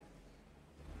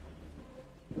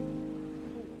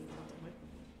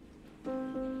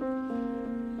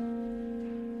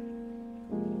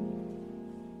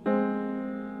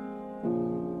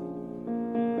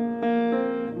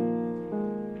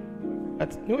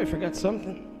I forgot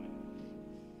something.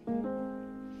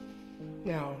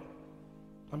 Now,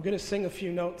 I'm going to sing a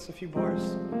few notes, a few bars.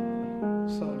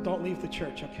 So don't leave the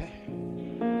church, okay?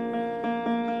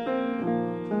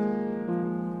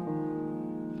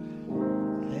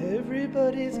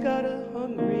 Everybody's got a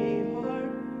hungry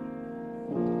heart.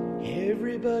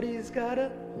 Everybody's got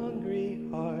a hungry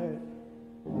heart.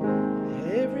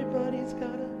 Everybody's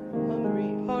got a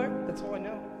hungry heart. That's all I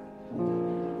know.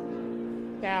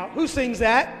 Now, who sings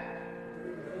that?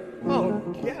 Oh,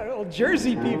 yeah, old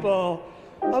Jersey people.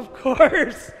 Of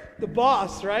course. The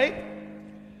boss, right?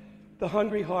 The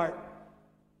hungry heart.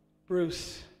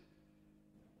 Bruce.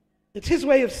 It's his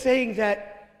way of saying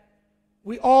that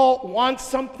we all want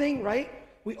something, right?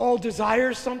 We all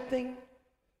desire something.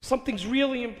 Something's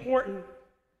really important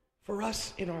for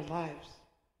us in our lives.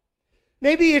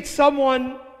 Maybe it's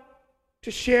someone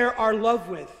to share our love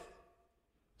with.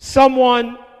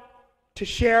 Someone to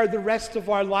share the rest of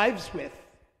our lives with.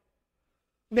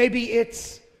 Maybe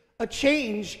it's a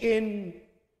change in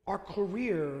our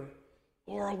career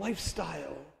or our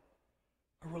lifestyle,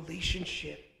 a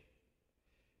relationship.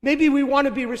 Maybe we want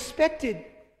to be respected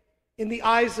in the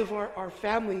eyes of our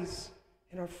families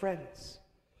and our friends.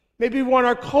 Maybe we want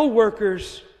our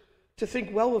co-workers to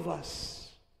think well of us.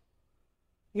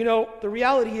 You know, the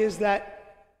reality is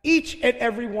that each and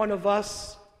every one of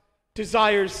us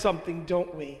desires something,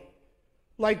 don't we?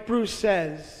 Like Bruce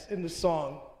says in the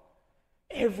song,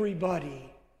 everybody's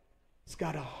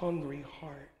got a hungry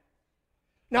heart.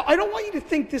 Now, I don't want you to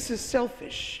think this is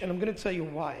selfish, and I'm going to tell you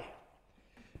why.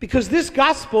 Because this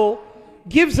gospel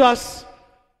gives us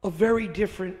a very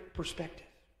different perspective.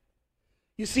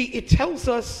 You see, it tells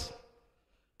us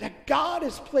that God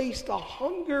has placed a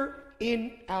hunger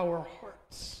in our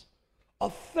hearts, a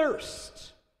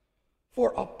thirst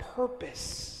for a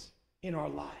purpose in our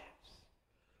lives.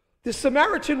 The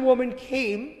Samaritan woman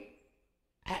came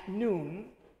at noon,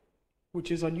 which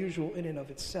is unusual in and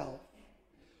of itself,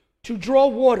 to draw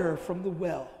water from the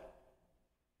well.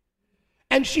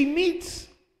 And she meets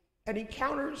and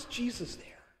encounters Jesus there,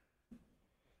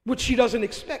 which she doesn't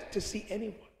expect to see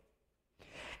anyone.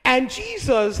 And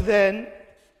Jesus then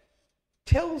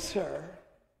tells her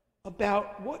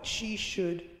about what she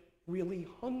should really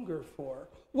hunger for,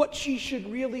 what she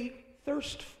should really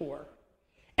thirst for.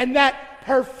 And that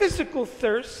her physical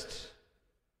thirst,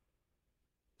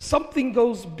 something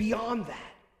goes beyond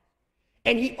that.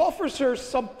 And he offers her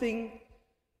something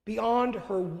beyond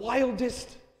her wildest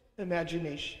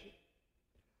imagination.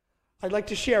 I'd like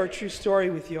to share a true story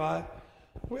with you.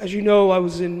 As you know, I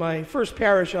was in my first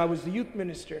parish. I was the youth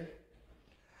minister.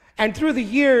 And through the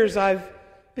years, I've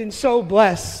been so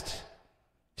blessed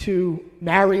to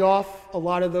marry off a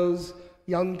lot of those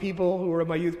young people who were in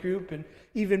my youth group and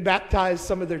even baptize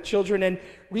some of their children, and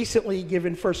recently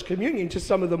given First Communion to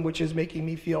some of them, which is making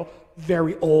me feel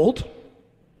very old.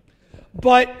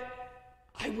 But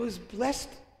I was blessed,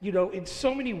 in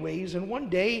so many ways. And one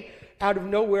day, out of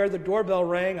nowhere, the doorbell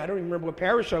rang. I don't even remember what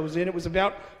parish I was in. It was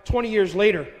about 20 years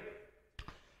later.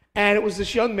 And it was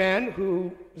this young man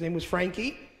his name was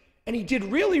Frankie, and he did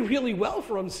really, really well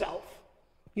for himself.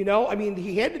 He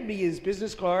handed me his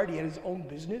business card. He had his own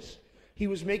business. He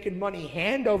was making money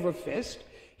hand over fist.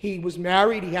 He was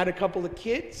married. He had a couple of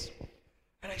kids.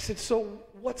 And I said, "So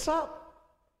what's up?"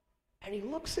 And he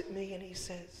looks at me and he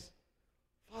says,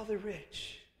 "Father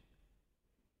Rich,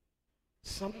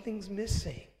 something's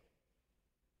missing."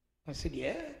 I said,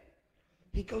 "Yeah?"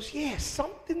 He goes, "Yeah,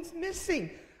 something's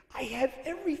missing. I have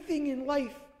everything in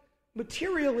life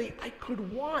materially I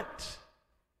could want,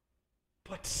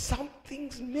 but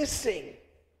something's missing."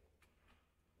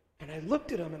 And I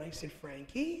looked at him and I said,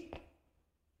 "Frankie,"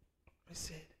 I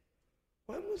said,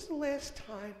 "when was the last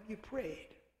time you prayed?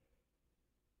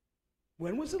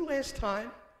 When was the last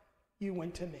time you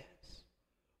went to Mass?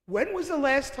 When was the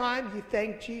last time you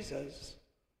thanked Jesus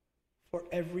for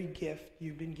every gift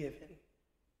you've been given?"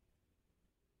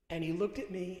 And he looked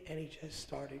at me and he just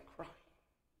started crying.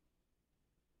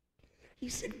 He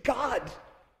said, "God,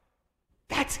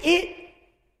 that's it.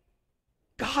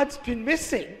 God's been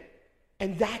missing.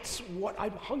 And that's what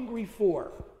I'm hungry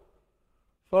for."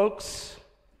 Folks,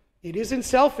 it isn't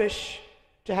selfish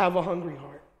to have a hungry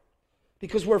heart,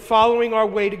 because we're following our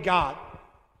way to God.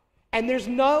 And there's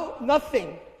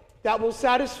nothing that will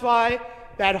satisfy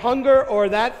that hunger or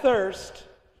that thirst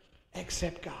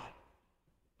except God.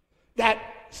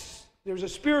 There's a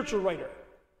spiritual writer,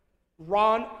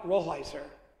 Ron Rolheiser,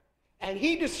 and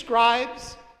he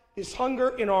describes this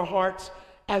hunger in our hearts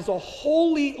as a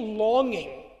holy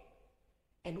longing.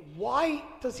 And why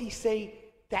does he say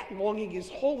that longing is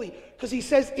holy? Because he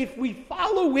says if we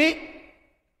follow it,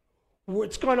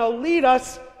 It's going to lead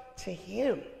us to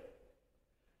Him.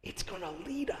 It's going to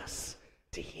lead us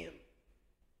to Him.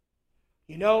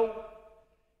 You know,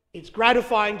 it's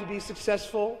gratifying to be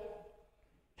successful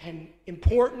and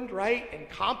important, right? And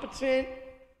competent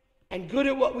and good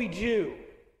at what we do.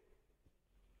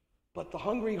 But the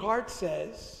hungry heart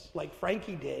says, like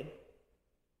Frankie did,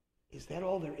 is that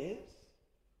all there is?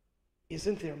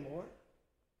 Isn't there more?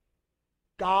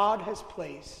 God has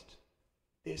placed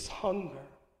this hunger,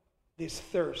 this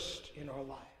thirst in our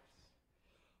lives.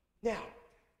 Now,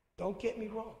 don't get me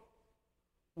wrong.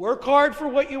 Work hard for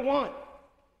what you want.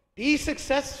 Be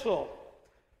successful.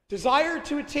 Desire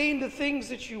to attain the things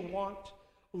that you want.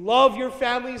 Love your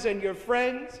families and your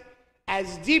friends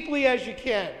as deeply as you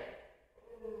can.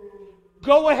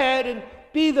 Go ahead and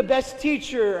be the best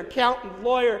teacher, accountant,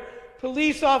 lawyer,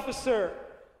 police officer,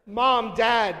 mom,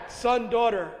 dad, son,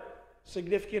 daughter,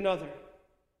 significant other.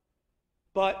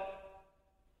 But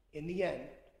in the end,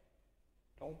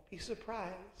 don't be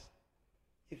surprised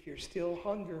if you're still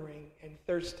hungering and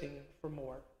thirsting for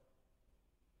more.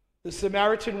 The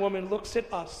Samaritan woman looks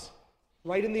at us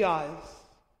right in the eyes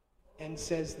and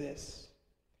says this: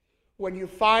 when you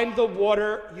find the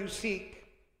water you seek,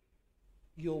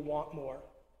 you'll want more.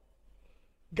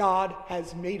 God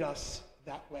has made us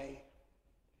that way.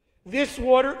 This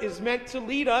water is meant to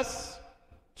lead us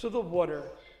to the water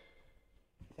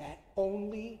that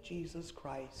only Jesus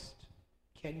Christ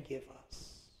can give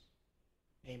us.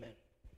 Amen.